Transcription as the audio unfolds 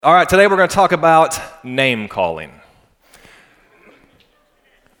All right, today we're going to talk about name calling.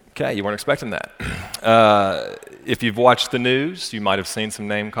 Okay, you weren't expecting that. If you've watched the news, you might have seen some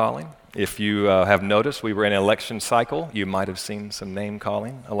name calling. If you have noticed, we were in an election cycle. You might have seen some name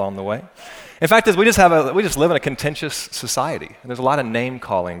calling along the way. In fact, we just live in a contentious society. There's a lot of name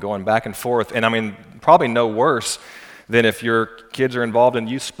calling going back and forth, and I mean, probably no worse than if your kids are involved in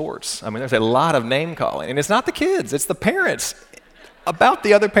youth sports. I mean, there's a lot of name calling, and it's not the kids, it's the parents. About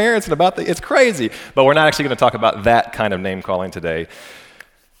the other parents and it's crazy. But we're not actually going to talk about that kind of name calling today.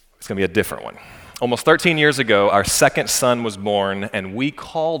 It's going to be a different one. Almost 13 years ago, our second son was born, and we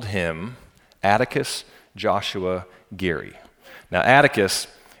called him Atticus Joshua Geary. Now, Atticus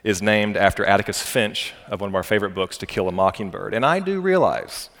is named after Atticus Finch of one of our favorite books, To Kill a Mockingbird. And I do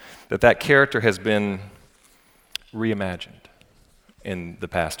realize that character has been reimagined in the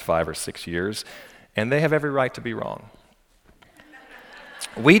past 5 or 6 years, and they have every right to be wrong.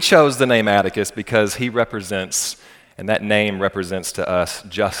 We chose the name Atticus because he represents, and that name represents to us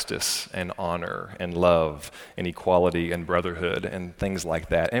justice and honor and love and equality and brotherhood and things like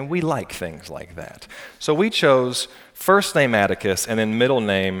that. And we like things like that. So we chose first name Atticus and then middle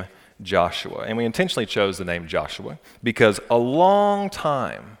name Joshua. And we intentionally chose the name Joshua because a long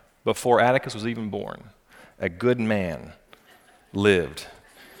time before Atticus was even born, a good man lived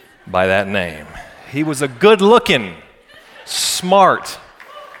by that name. He was a good-looking, smart,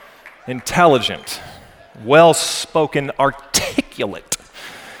 intelligent, well-spoken, articulate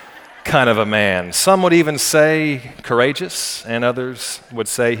kind of a man. Some would even say courageous, and others would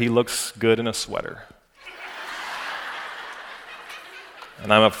say he looks good in a sweater.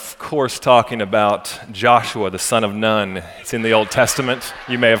 And I'm, of course, talking about Joshua, the son of Nun. It's in the Old Testament.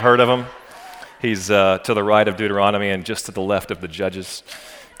 You may have heard of him. He's to the right of Deuteronomy and just to the left of the Judges.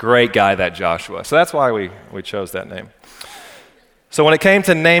 Great guy, that Joshua. So that's why we chose that name. So when it came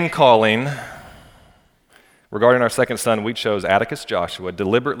to name calling, regarding our second son, we chose Atticus Joshua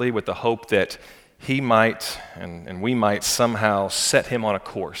deliberately with the hope that he might and we might somehow set him on a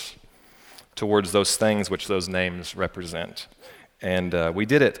course towards those things which those names represent. And we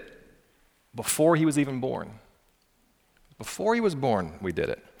did it before he was even born. Before he was born, we did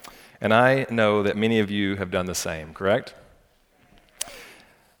it. And I know that many of you have done the same, correct?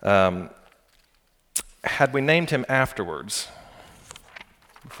 Had we named him afterwards,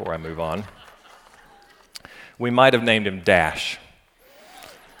 before I move on, we might have named him Dash.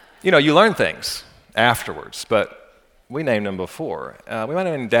 You know, you learn things afterwards, but we named him before. We might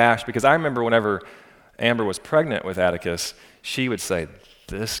have named him Dash because I remember whenever Amber was pregnant with Atticus, she would say,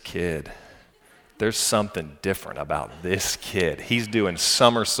 "This kid, there's something different about this kid. He's doing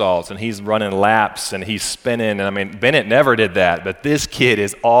somersaults and he's running laps and he's spinning." And I mean, Bennett never did that, but this kid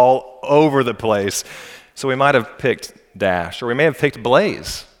is all over the place. So we might have picked Dash, or we may have picked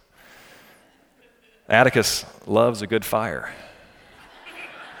Blaze. Atticus loves a good fire.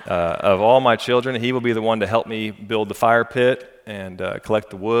 Of all my children, he will be the one to help me build the fire pit and collect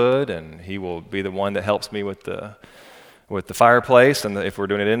the wood, and he will be the one that helps me with the fireplace, and if we're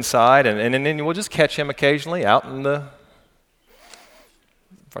doing it inside, and then we'll just catch him occasionally out in the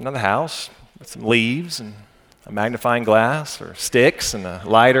front of the house with some leaves and a magnifying glass or sticks and a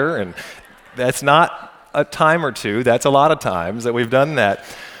lighter, and that's not a time or two, that's a lot of times that we've done that.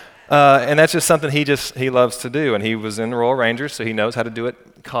 And that's just something he loves to do. And he was in the Royal Rangers, so he knows how to do it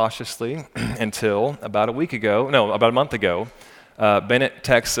cautiously until about a month ago, Bennett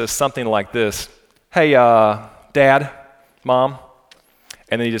texts us something like this: "Hey, Dad, Mom,"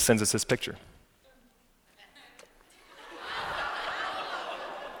 and then he just sends us this picture.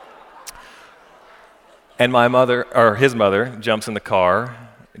 And his mother jumps in the car,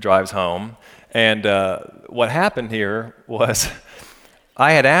 drives home. And what happened here was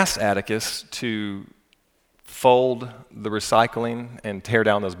I had asked Atticus to fold the recycling and tear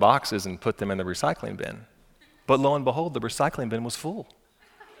down those boxes and put them in the recycling bin. But lo and behold, the recycling bin was full.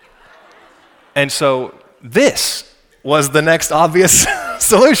 And so this was the next obvious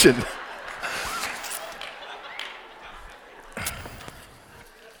solution.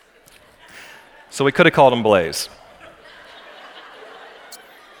 So we could have called him Blaze.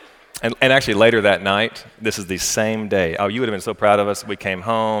 And actually later that night, this is the same day. Oh, you would have been so proud of us. We came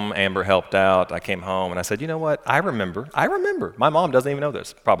home, Amber helped out. I came home and I said, "You know what? I remember. My mom doesn't even know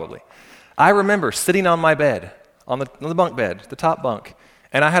this, probably. I remember sitting on my bed, on the bunk bed, the top bunk,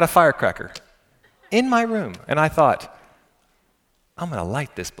 and I had a firecracker in my room. And I thought, I'm going to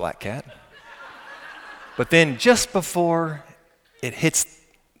light this black cat. But then just before it hits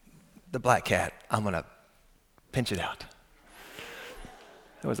the black cat, I'm going to pinch it out."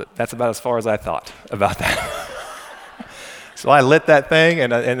 That's about as far as I thought about that. So I lit that thing,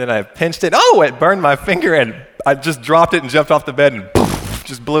 and then I pinched it. Oh, it burned my finger, and I just dropped it and jumped off the bed and poof,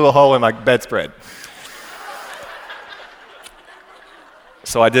 just blew a hole in my bedspread.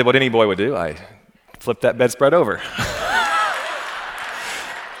 So I did what any boy would do. I flipped that bedspread over.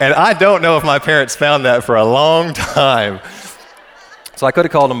 And I don't know if my parents found that for a long time. So I could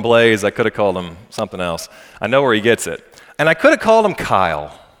have called him Blaze. I could have called him something else. I know where he gets it. And I could have called him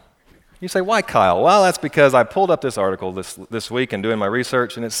Kyle. You say, why Kyle? Well, that's because I pulled up this article this week and doing my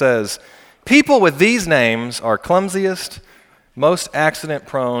research, and it says, people with these names are clumsiest, most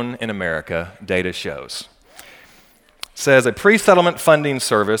accident-prone in America, data shows. It says, a pre-settlement funding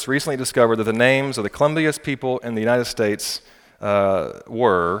service recently discovered that the names of the clumsiest people in the United States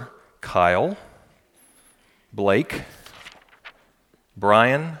were Kyle, Blake,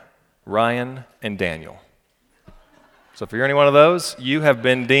 Brian, Ryan, and Daniel. So if you're any one of those, you have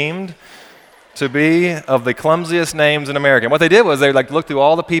been deemed to be of the clumsiest names in America. And what they did was they looked through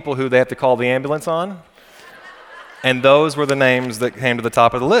all the people who they have to call the ambulance on, and those were the names that came to the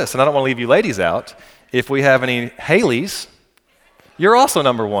top of the list. And I don't want to leave you ladies out. If we have any Haleys, you're also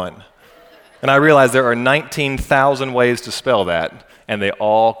number one. And I realize there are 19,000 ways to spell that, and they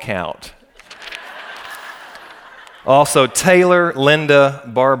all count. Also, Taylor, Linda,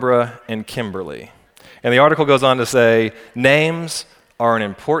 Barbara, and Kimberly. And the article goes on to say, names are an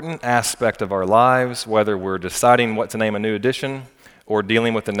important aspect of our lives, whether we're deciding what to name a new edition or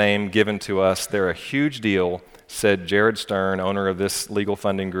dealing with the name given to us. They're a huge deal, said Jared Stern, owner of this legal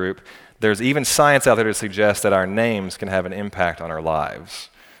funding group. There's even science out there to suggest that our names can have an impact on our lives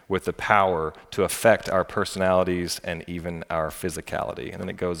with the power to affect our personalities and even our physicality. And then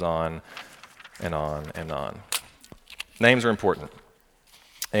it goes on and on and on. Names are important.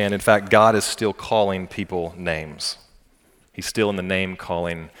 And in fact, God is still calling people names. He's still in the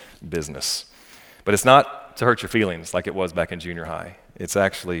name-calling business. But it's not to hurt your feelings like it was back in junior high. It's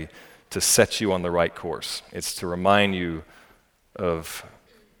actually to set you on the right course. It's to remind you of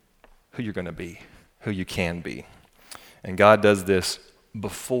who you're going to be, who you can be. And God does this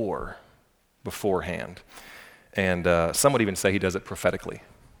beforehand. And some would even say he does it prophetically.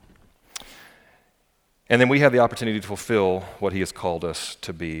 And then we have the opportunity to fulfill what he has called us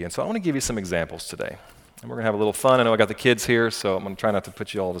to be. And so I want to give you some examples today. And we're going to have a little fun. I know I got the kids here, so I'm going to try not to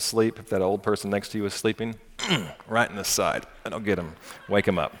put you all to sleep. If that old person next to you is sleeping, right in the side. I don't get them. Wake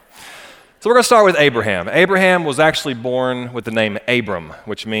them up. So we're going to start with Abraham. Abraham was actually born with the name Abram,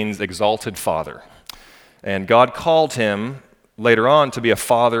 which means exalted father. And God called him later on to be a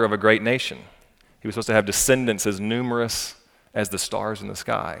father of a great nation. He was supposed to have descendants as numerous as the stars in the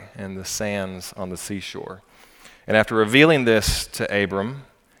sky and the sands on the seashore. And after revealing this to Abram,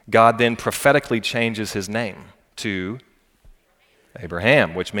 God then prophetically changes his name to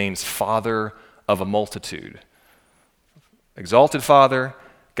Abraham, which means father of a multitude. Exalted father,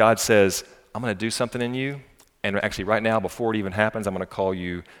 God says, I'm going to do something in you. And actually right now, before it even happens, I'm going to call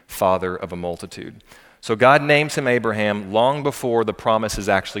you father of a multitude. So God names him Abraham long before the promise is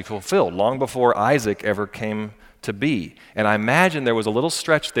actually fulfilled, long before Isaac ever came to be. And I imagine there was a little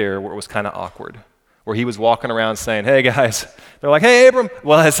stretch there where it was kind of awkward, where he was walking around saying, hey guys, they're like, hey Abram,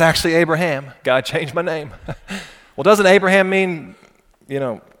 well it's actually Abraham. God changed my name. Well, doesn't Abraham mean,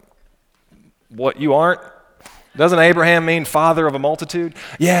 what you aren't? Doesn't Abraham mean father of a multitude?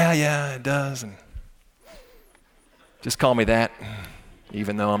 Yeah, it does. And just call me that,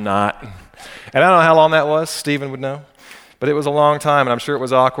 even though I'm not. And I don't know how long that was. Stephen would know. But it was a long time, and I'm sure it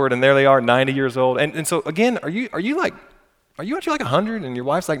was awkward. And there they are, 90 years old. And so again, are you actually like 100 and your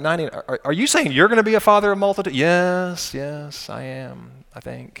wife's like 90? Are you saying you're going to be a father of multitude? Yes, I am, I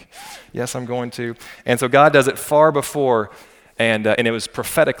think. Yes, I'm going to. And so God does it far before, and it was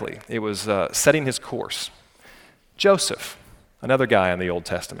prophetically. It was setting his course. Joseph, another guy in the Old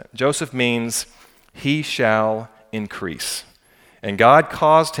Testament. Joseph means he shall increase. And God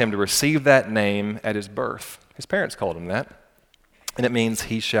caused him to receive that name at his birth. His parents called him that. And it means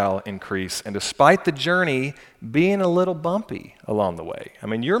he shall increase. And despite the journey being a little bumpy along the way. I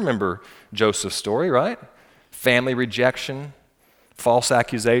mean, you remember Joseph's story, right? Family rejection, false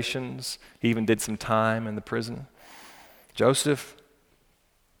accusations. He even did some time in the prison. Joseph,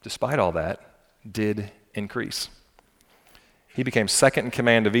 despite all that, did increase. He became second in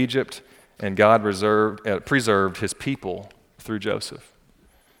command of Egypt, and God preserved his people through Joseph.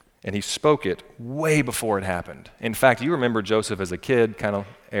 And he spoke it way before it happened. In fact, you remember Joseph as a kid, kind of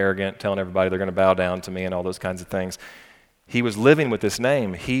arrogant, telling everybody they're going to bow down to me and all those kinds of things. He was living with this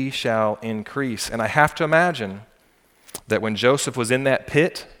name, he shall increase. And I have to imagine that when Joseph was in that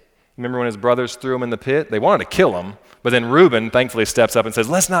pit, remember when his brothers threw him in the pit? They wanted to kill him, But then Reuben thankfully steps up and says,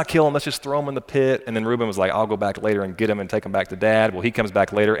 let's not kill him, let's just throw him in the pit. And then Reuben was like, I'll go back later and get him and take him back to dad. Well, he comes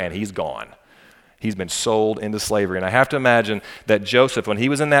back later and he's gone. He's been sold into slavery. And I have to imagine that Joseph, when he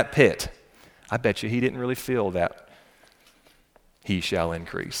was in that pit, I bet you he didn't really feel that he shall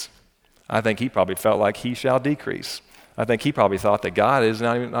increase. I think he probably felt like he shall decrease. I think he probably thought that God is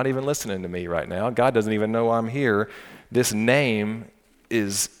not even listening to me right now. God doesn't even know I'm here. This name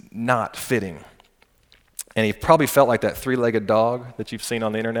is not fitting. And he probably felt like that three-legged dog that you've seen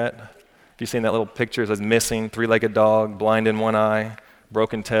on the internet. Have you seen that little picture? It says missing, three-legged dog, blind in one eye,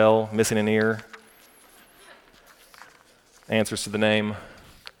 broken tail, missing an ear. Answers to the name,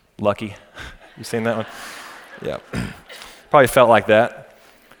 Lucky. You seen that one? Yeah. Probably felt like that.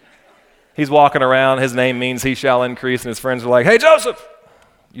 He's walking around. His name means he shall increase. And his friends are like, hey, Joseph,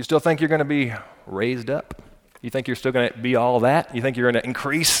 you still think you're going to be raised up? You think you're still going to be all that? You think you're going to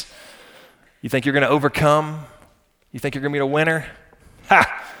increase? You think you're going to overcome? You think you're going to be a winner?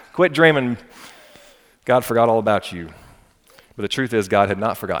 Ha! Quit dreaming. God forgot all about you. But the truth is, God had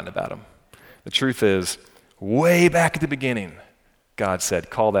not forgotten about him. The truth is, way back at the beginning, God said,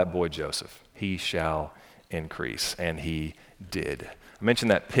 call that boy Joseph. He shall increase. And he did. I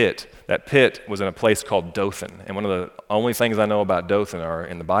mentioned that pit. That pit was in a place called Dothan. And one of the only things I know about Dothan are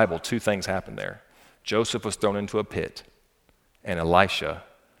in the Bible, two things happened there. Joseph was thrown into a pit, and Elisha,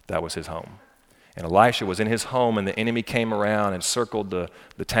 that was his home. And Elisha was in his home, and the enemy came around and circled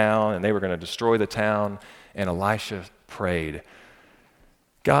the town, and they were going to destroy the town. And Elisha prayed,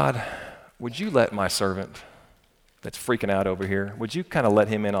 God, would you let my servant that's freaking out over here, would you kind of let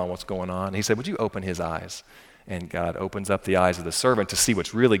him in on what's going on? He said, would you open his eyes? And God opens up the eyes of the servant to see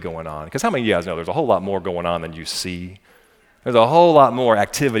what's really going on. Because how many of you guys know there's a whole lot more going on than you see? There's a whole lot more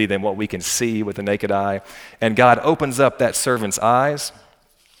activity than what we can see with the naked eye. And God opens up that servant's eyes,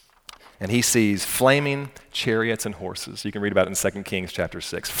 and he sees flaming chariots and horses. You can read about it in 2 Kings chapter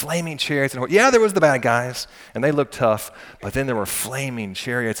 6. Flaming chariots and horses. Yeah, there was the bad guys, and they looked tough, but then there were flaming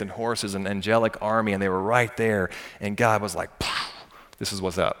chariots and horses and angelic army, and they were right there. And God was like, this is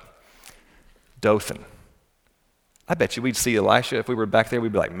what's up. Dothan. I bet you we'd see Elisha. If we were back there,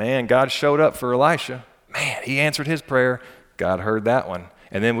 we'd be like, man, God showed up for Elisha. Man, he answered his prayer. God heard that one.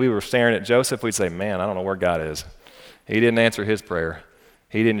 And then we were staring at Joseph. We'd say, man, I don't know where God is. He didn't answer his prayer.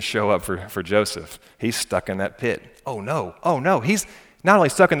 He didn't show up for Joseph. He's stuck in that pit. Oh, no. He's not only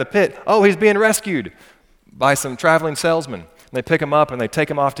stuck in the pit, he's being rescued by some traveling salesmen. And they pick him up and they take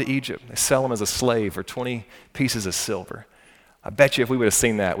him off to Egypt. They sell him as a slave for 20 pieces of silver. I bet you if we would have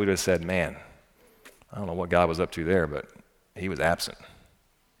seen that, we would have said, man, I don't know what God was up to there, but he was absent.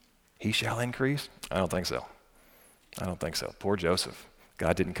 He shall increase? I don't think so. Poor Joseph.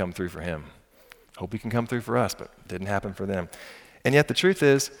 God didn't come through for him. Hope he can come through for us, but it didn't happen for them. And yet the truth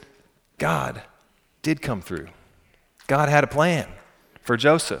is, God did come through. God had a plan for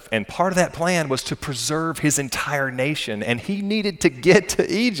Joseph, and part of that plan was to preserve his entire nation, and he needed to get to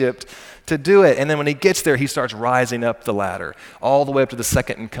Egypt to do it. And then when he gets there, he starts rising up the ladder, all the way up to the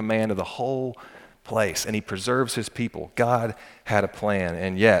second in command of the whole place, and he preserves his people. God had a plan,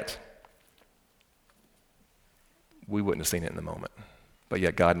 and yet we wouldn't have seen it in the moment. But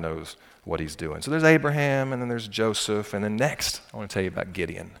yet God knows what he's doing. So there's Abraham, and then there's Joseph, and then next I want to tell you about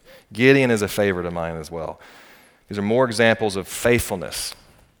Gideon. Gideon is a favorite of mine as well. These are more examples of faithfulness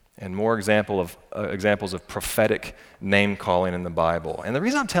and more examples of prophetic name calling in the Bible. And the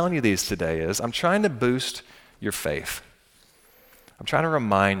reason I'm telling you these today is I'm trying to boost your faith. I'm trying to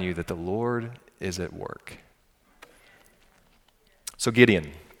remind you that the Lord is at work. So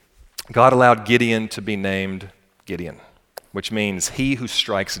Gideon, God allowed Gideon to be named Gideon, which means he who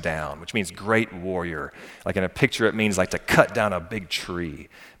strikes down, which means great warrior. Like in a picture, it means like to cut down a big tree,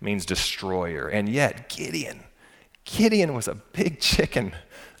 it means destroyer. And yet Gideon was a big chicken.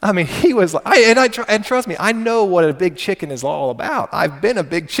 I mean, he was, and trust me, I know what a big chicken is all about. I've been a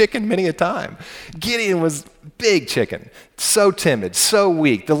big chicken many a time. Gideon was big chicken, so timid, so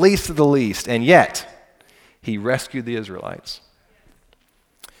weak, the least of the least, and yet he rescued the Israelites.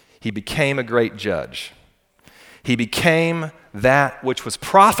 He became a great judge. He became that which was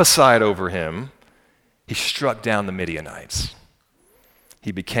prophesied over him. He struck down the Midianites.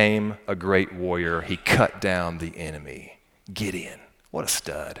 He became a great warrior. He cut down the enemy. Gideon, what a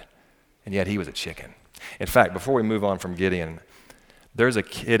stud. And yet he was a chicken. In fact, before we move on from Gideon, there's a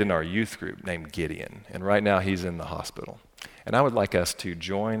kid in our youth group named Gideon, and right now he's in the hospital. And I would like us to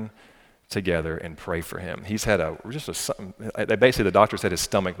join together and pray for him. He's had basically the doctor said his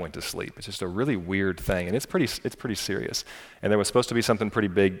stomach went to sleep. It's just a really weird thing, and it's pretty serious. And there was supposed to be something pretty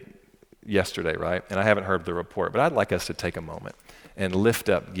big yesterday, right? And I haven't heard the report, but I'd like us to take a moment and lift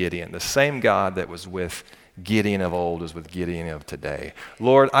up Gideon. The same God that was with Gideon of old is with Gideon of today.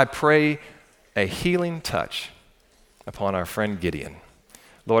 Lord, I pray a healing touch upon our friend Gideon.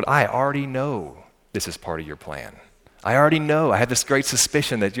 Lord, I already know this is part of your plan. I already know, I have this great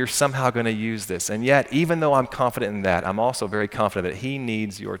suspicion that you're somehow going to use this. And yet, even though I'm confident in that, I'm also very confident that he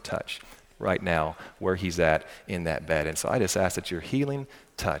needs your touch right now where he's at in that bed. And so I just ask that your healing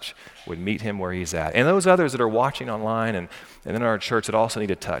touch would meet him where he's at. And those others that are watching online and in our church that also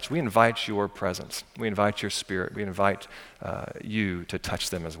need a touch, we invite your presence. We invite your spirit. We invite you to touch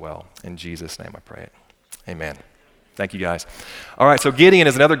them as well. In Jesus' name I pray it. Amen. Thank you, guys. All right, so Gideon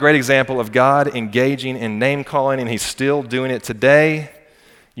is another great example of God engaging in name calling, and he's still doing it today.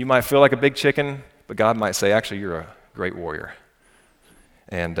 You might feel like a big chicken, but God might say, actually, you're a great warrior.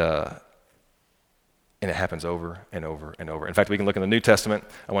 And it happens over and over and over. In fact, we can look in the New Testament.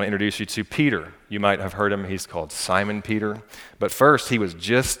 I want to introduce you to Peter. You might have heard him. He's called Simon Peter. But first, he was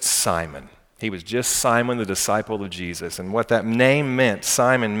just Simon. He was just Simon, the disciple of Jesus. And what that name meant,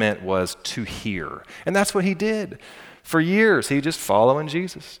 Simon meant, was to hear. And that's what he did. For years, he just following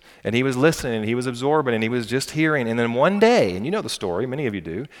Jesus. And he was listening, and he was absorbing, and he was just hearing. And then one day, and you know the story, many of you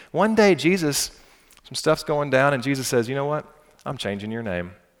do, one day Jesus, some stuff's going down, and Jesus says, you know what? I'm changing your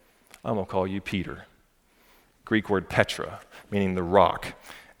name. I'm going to call you Peter. Greek word Petra, meaning the rock.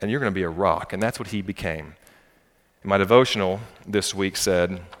 And you're going to be a rock. And that's what he became. And my devotional this week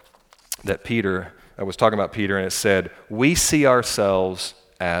said that I was talking about Peter, and it said, we see ourselves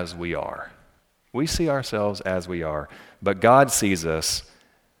as we are. We see ourselves as we are, but God sees us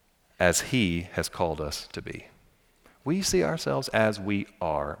as he has called us to be. We see ourselves as we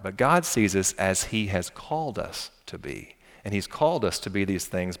are, but God sees us as he has called us to be. And he's called us to be these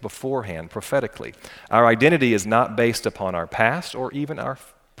things beforehand, prophetically. Our identity is not based upon our past or even our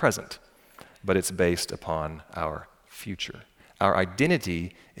present, but it's based upon our future. Our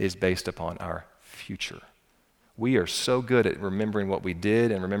identity is based upon our future. We are so good at remembering what we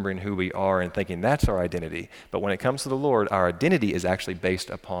did and remembering who we are and thinking that's our identity. But when it comes to the Lord, our identity is actually based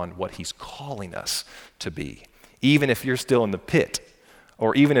upon what he's calling us to be. Even if you're still in the pit,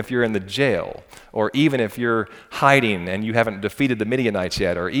 or even if you're in the jail, or even if you're hiding and you haven't defeated the Midianites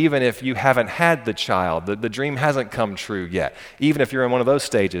yet, or even if you haven't had the child, the dream hasn't come true yet, even if you're in one of those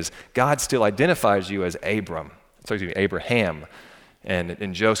stages, God still identifies you as Abraham,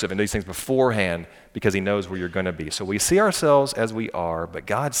 and Joseph and these things beforehand because he knows where you're going to be. So we see ourselves as we are, but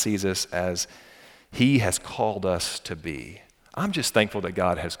God sees us as he has called us to be. I'm just thankful that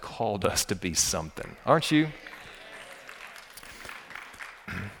God has called us to be something. Aren't you?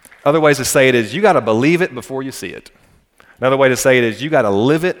 Other ways to say it is you got to believe it before you see it. Another way to say it is you got to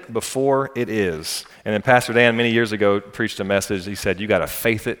live it before it is. And then Pastor Dan many years ago preached a message. He said you got to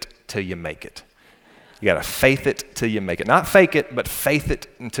faith it till you make it. You got to faith it till you make it. Not fake it, but faith it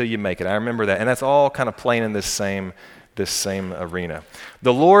until you make it. I remember that. And that's all kind of playing in this same arena.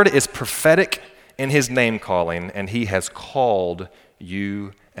 The Lord is prophetic in his name calling, and he has called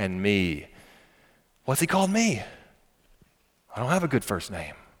you and me. What's he called me? I don't have a good first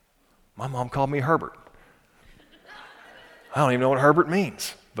name. My mom called me Herbert. I don't even know what Herbert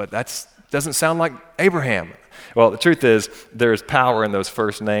means, but that doesn't sound like Abraham. Well, the truth is there's power in those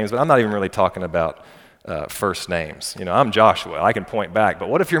first names, but I'm not even really talking about first names. You know, I'm Joshua. I can point back. But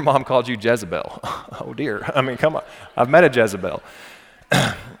what if your mom called you Jezebel? Oh, dear. I mean, come on. I've met a Jezebel.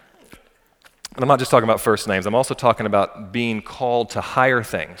 And I'm not just talking about first names. I'm also talking about being called to higher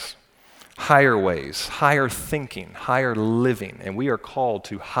things, higher ways, higher thinking, higher living. And we are called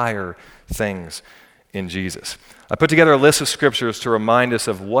to higher things in Jesus. I put together a list of scriptures to remind us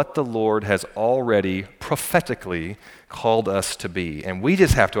of what the Lord has already prophetically called us to be. And we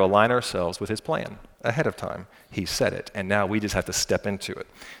just have to align ourselves with his plan ahead of time. He said it, and now we just have to step into it.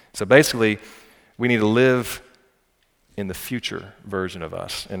 So basically, we need to live in the future version of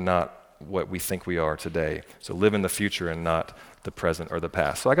us and not what we think we are today. So live in the future and not the present or the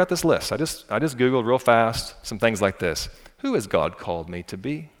past. So I got this list. I just Googled real fast some things like this. Who has God called me to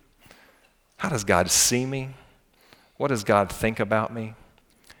be? How does God see me? What does God think about me?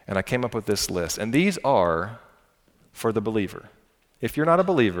 And I came up with this list. And these are for the believer. If you're not a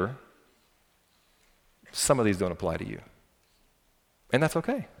believer, some of these don't apply to you. And that's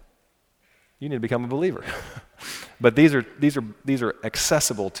okay. You need to become a believer. But these are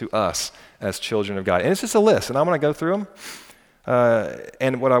accessible to us as children of God. And it's just a list, and I'm going to go through them.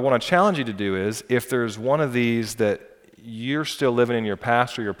 And what I want to challenge you to do is, if there's one of these that you're still living in your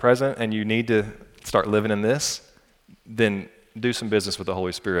past or your present and you need to start living in this, then do some business with the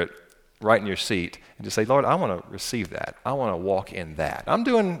Holy Spirit right in your seat and just say, Lord, I want to receive that. I want to walk in that. I'm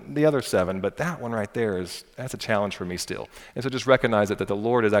doing the other 7, but that one right there that's a challenge for me still. And so just recognize that the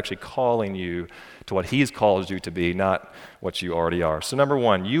Lord is actually calling you to what He's called you to be, not what you already are. So number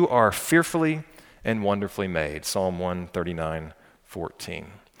 1, you are fearfully and wonderfully made. Psalm 139:14.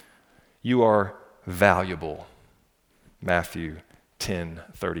 You are valuable. Matthew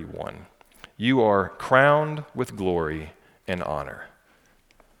 10:31. You are crowned with glory and honor.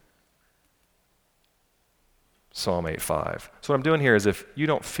 Psalm 8:5. So what I'm doing here is if you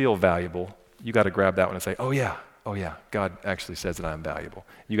don't feel valuable, you got to grab that one and say, oh yeah, God actually says that I'm valuable.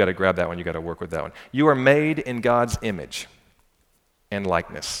 You got to grab that one, you got to work with that one. You are made in God's image and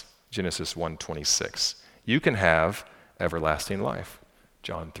likeness. Genesis 1:26. You can have everlasting life.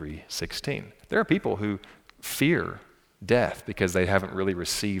 John 3:16. There are people who fear death because they haven't really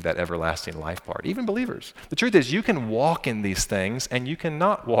received that everlasting life part, even believers. The truth is you can walk in these things and you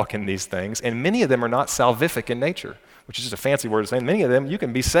cannot walk in these things, and many of them are not salvific in nature, which is just a fancy word of saying many of them you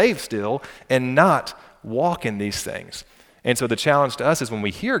can be saved still and not walk in these things. And so the challenge to us is when we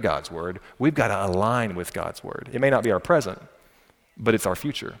hear God's word, we've got to align with God's word. It may not be our present, but it's our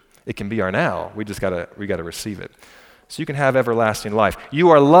future. It can be our now. We got to receive it. So you can have everlasting life. You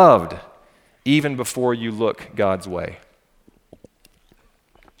are loved even before you look God's way.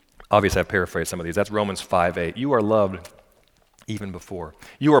 Obviously, I've paraphrased some of these. That's Romans 5:8. You are loved even before.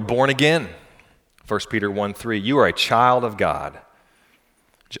 You are born again. 1 Peter 1:3. You are a child of God.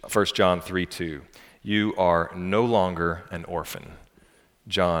 1 John 3:2. You are no longer an orphan.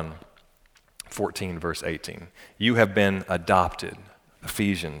 John 14:18. You have been adopted.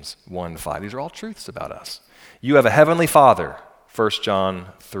 Ephesians 1:5. These are all truths about us. You have a heavenly Father. 1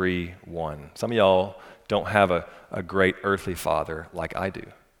 John 3:1. Some of y'all don't have a great earthly father like I do.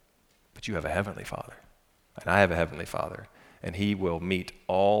 But you have a heavenly Father, and I have a heavenly Father, and He will meet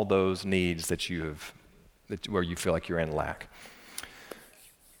all those needs where you feel like you're in lack.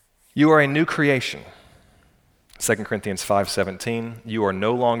 You are a new creation. 2 Corinthians 5:17. You are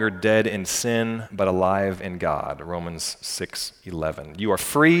no longer dead in sin, but alive in God. Romans 6:11. You are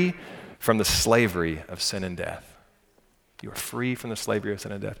free from the slavery of sin and death. You are free from the slavery of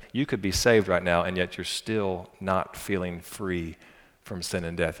sin and death. You could be saved right now, and yet you're still not feeling free from sin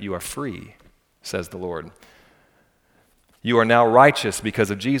and death. You are free, says the Lord. You are now righteous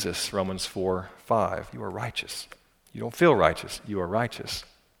because of Jesus, Romans 4:5. You are righteous. You don't feel righteous. You are righteous.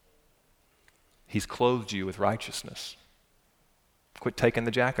 He's clothed you with righteousness. Quit taking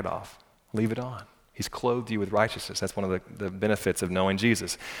the jacket off. Leave it on. He's clothed you with righteousness. That's one of the benefits of knowing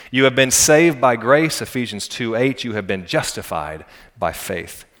Jesus. You have been saved by grace, Ephesians 2:8. You have been justified by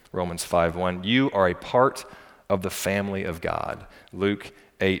faith, Romans 5:1. You are a part of the family of God, Luke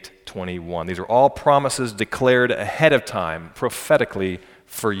 8:21. These are all promises declared ahead of time, prophetically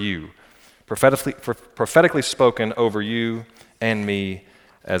for you, prophetically spoken over you and me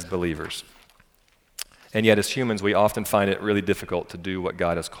as believers. And yet as humans, we often find it really difficult to do what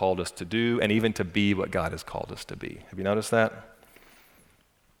God has called us to do and even to be what God has called us to be. Have you noticed that?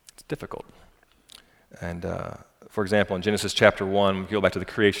 It's difficult. And for example, in Genesis chapter 1, we go back to the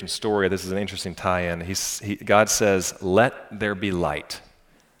creation story. This is an interesting tie-in. God says, let there be light.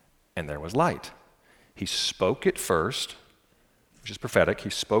 And there was light. He spoke it first, which is prophetic. He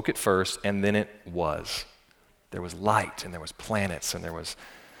spoke it first, and then it was. There was light, and there was planets, and there was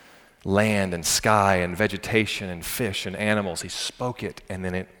land and sky and vegetation and fish and animals. He spoke it, and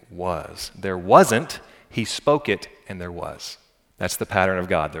then it was. There wasn't. He spoke it, and there was. That's the pattern of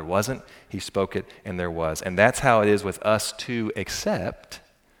God. There wasn't, He spoke it, and there was. And that's how it is with us too, except,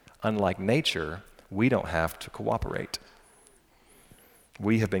 unlike nature, we don't have to cooperate.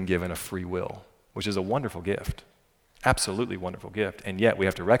 We have been given a free will, which is a wonderful gift, absolutely wonderful gift. And yet we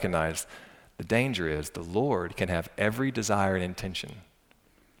have to recognize the danger is the Lord can have every desire and intention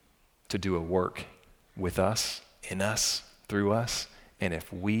to do a work with us, in us, through us, and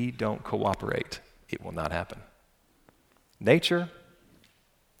if we don't cooperate, it will not happen. Nature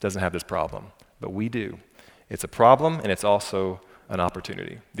doesn't have this problem, but we do. It's a problem, and it's also an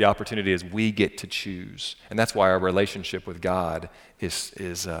opportunity. The opportunity is we get to choose, and that's why our relationship with God is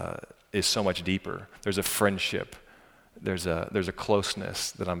so much deeper. There's a friendship. There's a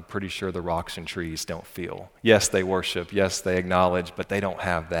closeness that I'm pretty sure the rocks and trees don't feel. Yes, they worship. Yes, they acknowledge, but they don't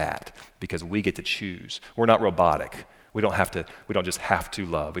have that because we get to choose. We're not robotic. We don't just have to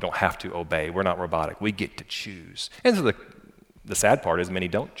love. We don't have to obey. We're not robotic. We get to choose. And so the sad part is many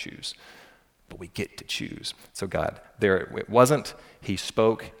don't choose, but we get to choose. So God, there it wasn't, He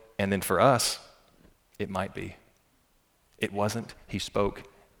spoke, and then for us, it might be. It wasn't, He spoke,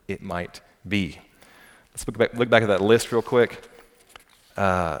 it might be. Let's look back at that list real quick.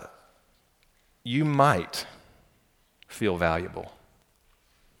 you might feel valuable.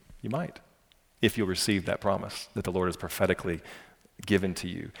 You might, if you'll receive that promise that the Lord has prophetically given to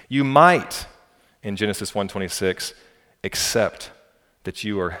you. You might, in Genesis 1:26, accept that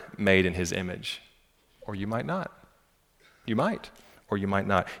you are made in his image, or you might not. You might, or you might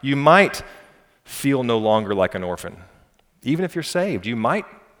not. You might feel no longer like an orphan. Even if you're saved, you might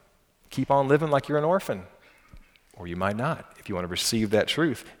keep on living like you're an orphan, or you might not. If you want to receive that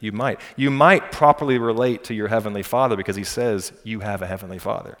truth, you might. You might properly relate to your Heavenly Father because he says you have a Heavenly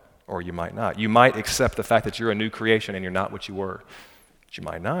Father, or you might not. You might accept the fact that you're a new creation and you're not what you were, but you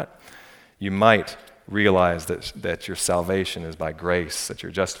might not. You might realize that your salvation is by grace, that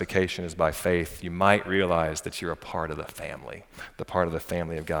your justification is by faith. You might realize that you're a part of the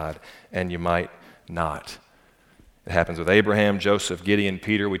family of God, and you might not. It happens with Abraham, Joseph, Gideon,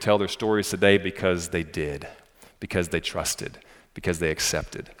 Peter. We tell their stories today because they did, because they trusted, because they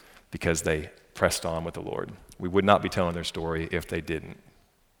accepted, because they pressed on with the Lord. We would not be telling their story if they didn't.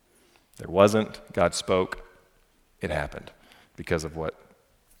 There wasn't, God spoke, it happened because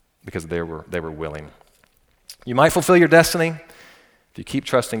they were willing. You might fulfill your destiny if you keep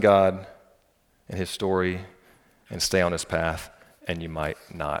trusting God and his story and stay on his path, and you might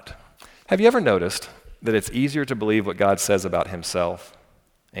not. Have you ever noticed that it's easier to believe what God says about himself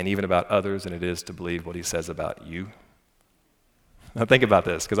and even about others than it is to believe what he says about you? Now think about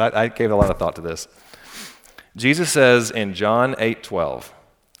this, because I gave a lot of thought to this. Jesus says in John 8:12,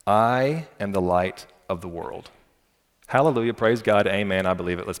 I am the light of the world. Hallelujah, praise God, amen, I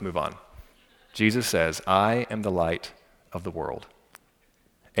believe it, let's move on. Jesus says, I am the light of the world.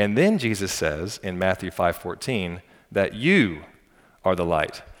 And then Jesus says in Matthew 5:14 that you are the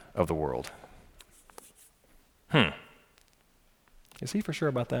light of the world. Is he for sure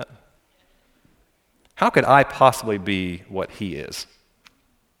about that? How could I possibly be what he is?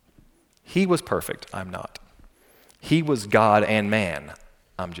 He was perfect, I'm not. He was God and man,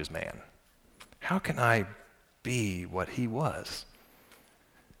 I'm just man. How can I be what he was?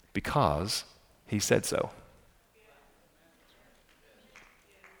 Because he said so.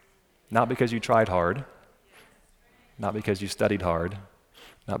 Not because you tried hard, not because you studied hard,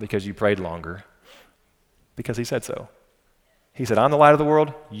 not because you prayed longer, because he said so. He said, I'm the light of the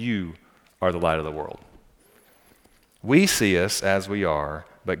world, you are the light of the world. We see us as we are,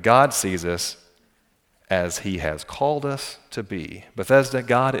 but God sees us as he has called us to be. Bethesda,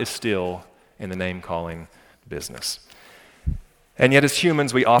 God is still in the name-calling business. And yet as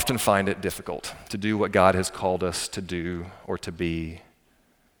humans, we often find it difficult to do what God has called us to do or to be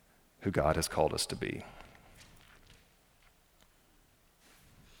who God has called us to be.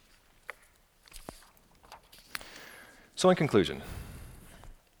 So in conclusion,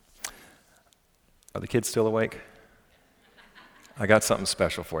 are the kids still awake? I got something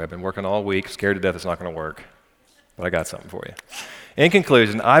special for you. I've been working all week, scared to death it's not going to work, but I got something for you. In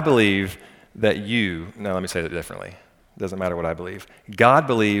conclusion, I believe that let me say that differently. It doesn't matter what I believe. God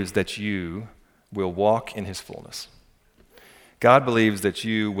believes that you will walk in his fullness. God believes that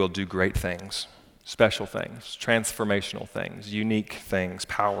you will do great things, special things, transformational things, unique things,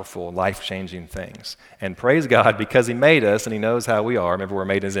 powerful, life-changing things. And praise God, because he made us and he knows how we are. Remember, we're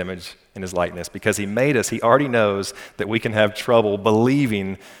made in his image, in his likeness. Because he made us, he already knows that we can have trouble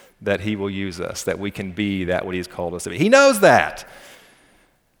believing that he will use us, that we can be that what he's called us to be. He knows that.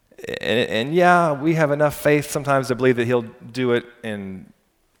 And yeah, we have enough faith sometimes to believe that he'll do it in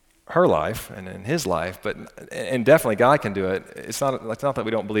her life and in his life, and definitely God can do it. It's not that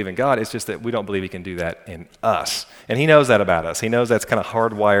we don't believe in God, it's just that we don't believe he can do that in us. And he knows that about us. He knows that's kind of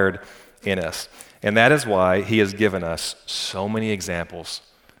hardwired in us. And that is why he has given us so many examples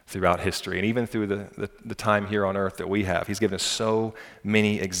throughout history, and even through the time here on earth that we have. He's given us so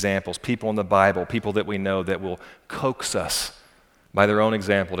many examples, people in the Bible, people that we know that will coax us by their own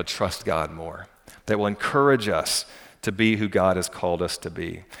example to trust God more, that will encourage us to be who God has called us to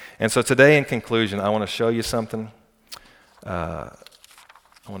be. And so today, in conclusion, I want to show you something. I'm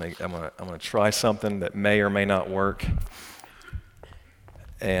going to try something that may or may not work,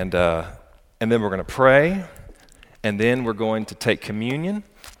 and then we're going to pray, and then we're going to take communion.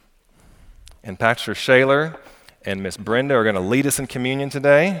 And Pastor Shaler and Miss Brenda are going to lead us in communion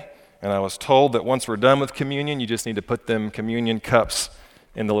today. And I was told that once we're done with communion, you just need to put them communion cups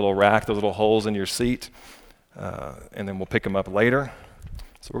in the little rack, those little holes in your seat, and then we'll pick them up later.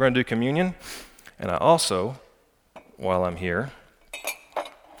 So we're going to do communion. And I also, while I'm here,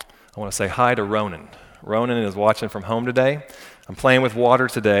 I want to say hi to Ronan. Ronan is watching from home today. I'm playing with water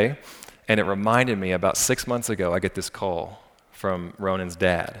today, and it reminded me about 6 months ago, I get this call from Ronan's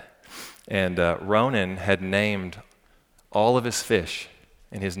dad. And Ronan had named all of his fish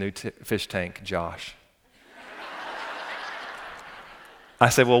in his new fish tank, Josh. I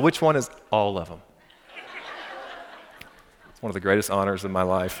said, well, which one is all of them? It's one of the greatest honors of my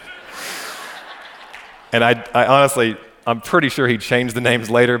life. And I honestly, I'm pretty sure he changed the names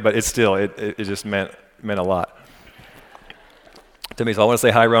later, but it just meant a lot to me. So I want to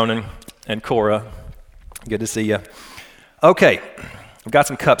say hi, Ronan and Cora. Good to see you. Okay, I've got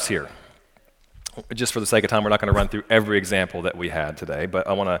some cups here. Just for the sake of time, we're not going to run through every example that we had today, but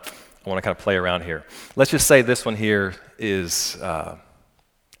I want to kind of play around here. Let's just say this one here is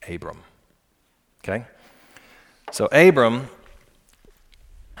Abram. Okay? So Abram,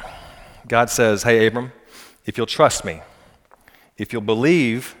 God says, hey, Abram, if you'll trust me, if you'll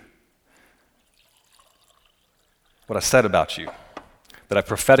believe what I said about you, that I've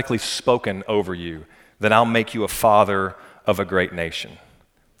prophetically spoken over you, then I'll make you a father of a great nation,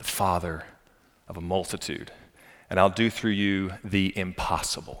 the father of a multitude, and I'll do through you the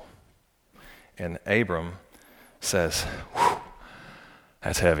impossible. And Abram says,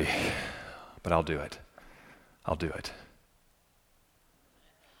 that's heavy, but I'll do it. I'll do it.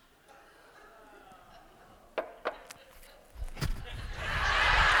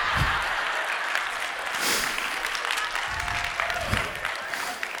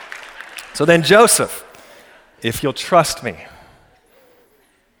 So then Joseph, if you'll trust me,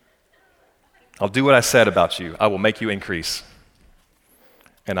 I'll do what I said about you. I will make you increase,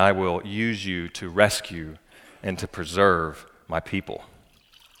 and I will use you to rescue and to preserve my people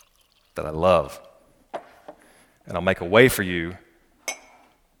that I love. And I'll make a way for you,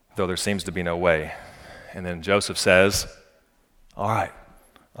 though there seems to be no way. And then Joseph says, all right,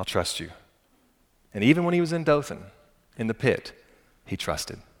 I'll trust you. And even when he was in Dothan, in the pit, he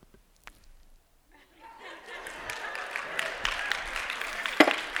trusted.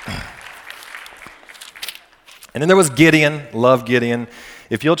 And then there was Gideon, love Gideon.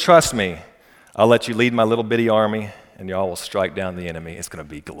 If you'll trust me, I'll let you lead my little bitty army, and y'all will strike down the enemy. It's going to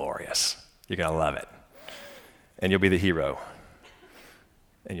be glorious. You're going to love it. And you'll be the hero.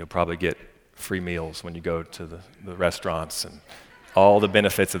 And you'll probably get free meals when you go to the restaurants and all the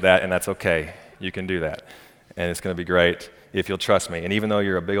benefits of that, and that's okay. You can do that. And it's going to be great if you'll trust me. And even though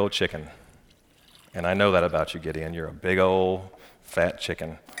you're a big old chicken, and I know that about you, Gideon, you're a big old fat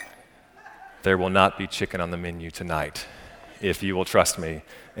chicken, there will not be chicken on the menu tonight if you will trust me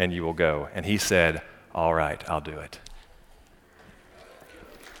and you will go. And he said, all right, I'll do it.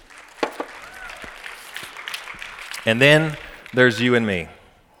 And then there's you and me.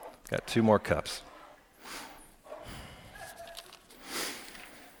 Got 2 more cups.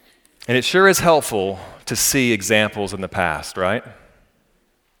 And it sure is helpful to see examples in the past, right?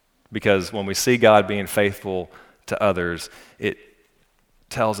 Because when we see God being faithful to others, it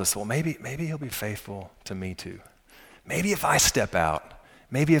tells us, well, maybe he'll be faithful to me too. Maybe if I step out,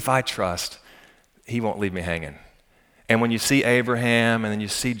 maybe if I trust, he won't leave me hanging. And when you see Abraham and then you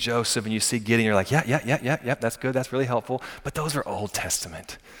see Joseph and you see Gideon, you're like, yeah, that's good, that's really helpful. But those are Old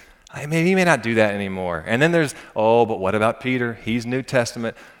Testament. Maybe he may not do that anymore. And then there's, but what about Peter? He's New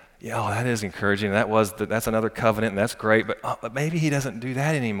Testament. Yeah, that is encouraging. That's another covenant, and that's great. But maybe he doesn't do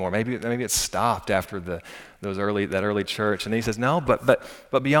that anymore. Maybe it stopped after that early church. And he says, no.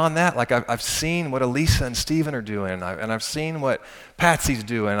 But beyond that, like I've seen what Elisa and Stephen are doing, and I've seen what Patsy's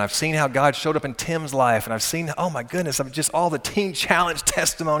doing, and I've seen how God showed up in Tim's life, and I've seen, oh my goodness, just all the Teen Challenge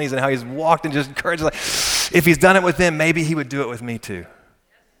testimonies and how he's walked and just encouraged. Like, if he's done it with them, maybe he would do it with me too.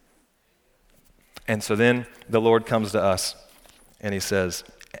 And so then the Lord comes to us, and he says,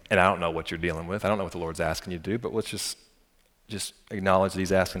 and I don't know what you're dealing with. I don't know what the Lord's asking you to do, but let's just acknowledge that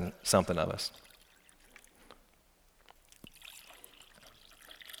he's asking something of us.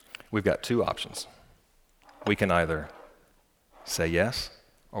 We've got 2 options. We can either say yes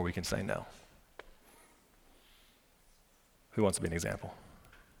or we can say no. Who wants to be an example?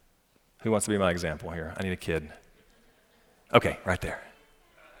 Who wants to be my example here? I need a kid. Okay, right there.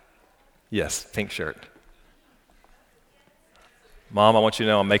 Yes, pink shirt. Mom, I want you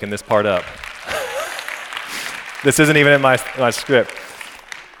to know I'm making this part up. This isn't even in my script.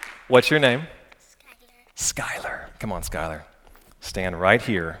 What's your name? Skylar. Come on, Skylar. Stand right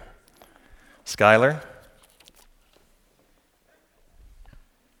here. Skylar,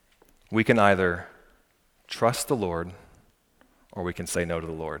 we can either trust the Lord or we can say no to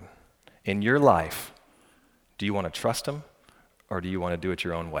the Lord. In your life, do you want to trust him or do you want to do it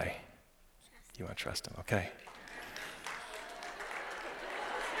your own way? You want to trust him, okay.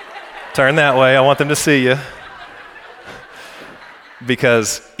 Turn that way. I want them to see you.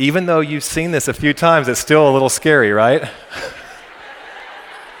 Because even though you've seen this a few times, it's still a little scary, right?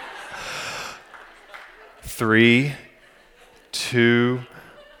 3, 2,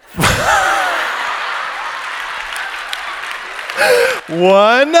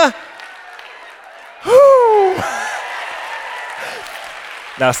 One. Whew.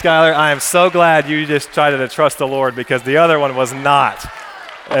 Now, Skylar, I am so glad you just tried to trust the Lord because the other one was not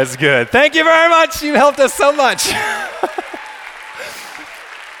as good. Thank you very much. You helped us so much.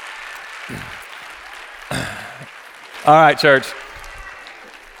 All right, church.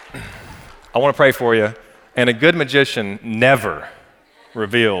 I want to pray for you. And a good magician never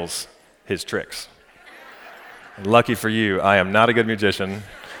reveals his tricks. And lucky for you, I am not a good magician.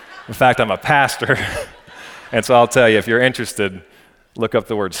 In fact, I'm a pastor. And so I'll tell you, if you're interested, look up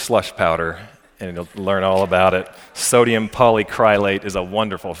the word slush powder and you'll learn all about it. Sodium polycrylate is a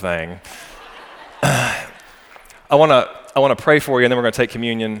wonderful thing. I want to pray for you, and then we're going to take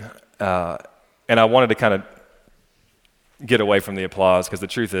communion. And I wanted to kind of get away from the applause because the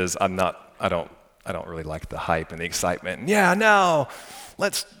truth is, I don't really like the hype and the excitement. Yeah, no,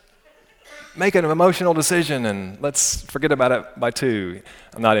 let's make an emotional decision and let's forget about it by 2.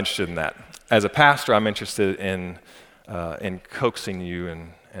 I'm not interested in that. As a pastor, I'm interested in coaxing you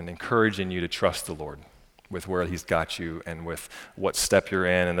and encouraging you to trust the Lord with where He's got you and with what step you're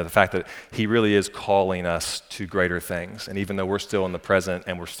in, and the fact that He really is calling us to greater things. And even though we're still in the present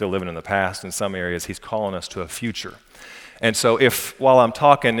and we're still living in the past in some areas, He's calling us to a future. And so while I'm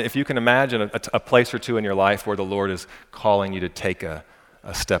talking, if you can imagine a place or 2 in your life where the Lord is calling you to take a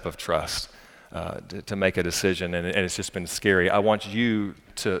step of trust, to make a decision, and it's just been scary, I want you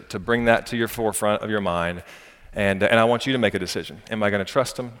to bring that to your forefront of your mind, and I want you to make a decision. Am I going to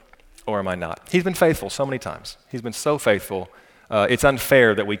trust Him or am I not? He's been faithful so many times. He's been so faithful. It's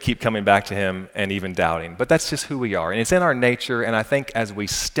unfair that we keep coming back to Him and even doubting, but that's just who we are, and it's in our nature, and I think as we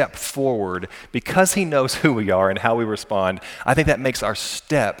step forward, because He knows who we are and how we respond, I think that makes our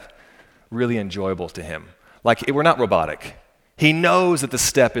step really enjoyable to Him. Like, we're not robotic. He knows that the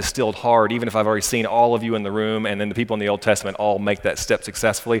step is still hard, even if I've already seen all of you in the room and then the people in the Old Testament all make that step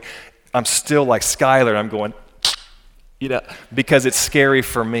successfully. I'm still like Skylar, and I'm going, because it's scary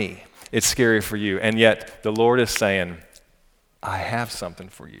for me. It's scary for you, and yet the Lord is saying, I have something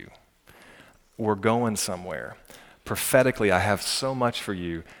for you. We're going somewhere. Prophetically, I have so much for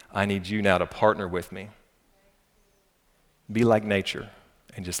you. I need you now to partner with me. Be like nature,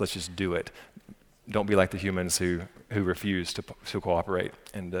 and let's just do it. Don't be like the humans who refuse to cooperate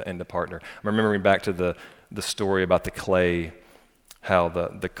and to partner. I'm remembering back to the story about the clay, how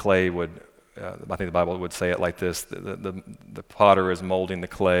the clay would, I think the Bible would say it like this: the potter is molding the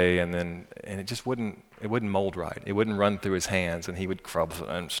clay, and it just wouldn't mold right. It wouldn't run through his hands, and he would crumble it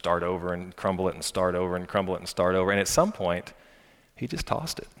and start over and crumble it and start over and crumble it and start over. And at some point, he just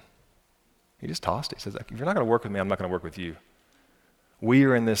tossed it. He just tossed it. He says, if you're not going to work with me, I'm not going to work with you. We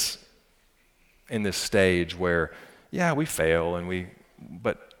are in this stage where, yeah, we fail,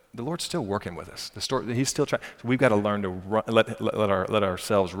 but the Lord's still working with us. He's still trying. So we've got to learn to let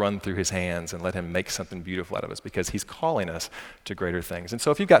ourselves run through His hands and let Him make something beautiful out of us, because He's calling us to greater things. And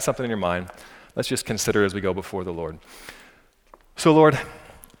so if you've got something in your mind, let's just consider as we go before the Lord. So Lord,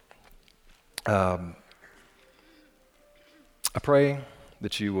 I pray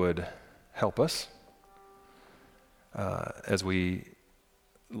that you would help us as we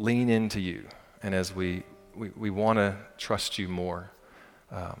lean into you and as we want to trust you more.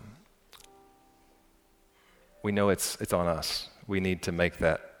 We know it's on us. We need to make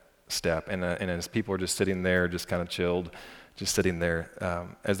that step. And as people are just sitting there, just kind of chilled, just sitting there,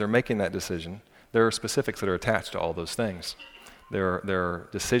 as they're making that decision, there are specifics that are attached to all those things. There are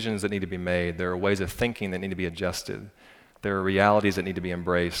decisions that need to be made. There are ways of thinking that need to be adjusted. There are realities that need to be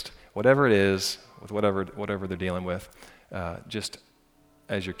embraced. Whatever it is, with whatever they're dealing with, just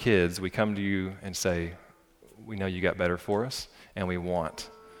as your kids, we come to you and say, we know you got better for us, and we want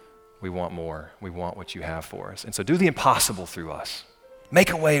more. We want what you have for us. And so do the impossible through us. Make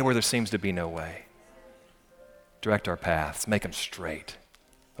a way where there seems to be no way. Direct our paths. Make them straight.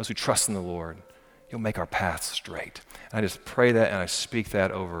 Those who trust in the Lord, You'll make our paths straight. And I just pray that and I speak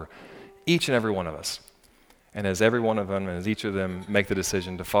that over each and every one of us. And as every one of them and as each of them make the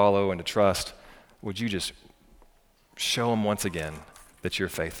decision to follow and to trust, would you just show them once again that You're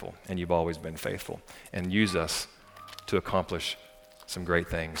faithful and You've always been faithful, and use us to accomplish some great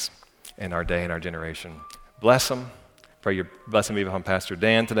things in our day and our generation. Bless them. Pray your blessing be upon Pastor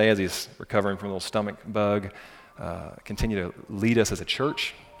Dan today as he's recovering from a little stomach bug. Continue to lead us as a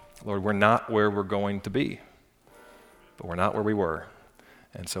church. Lord, we're not where we're going to be, but we're not where we were.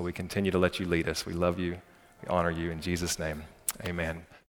 And so we continue to let You lead us. We love You. We honor You. In Jesus' name, amen.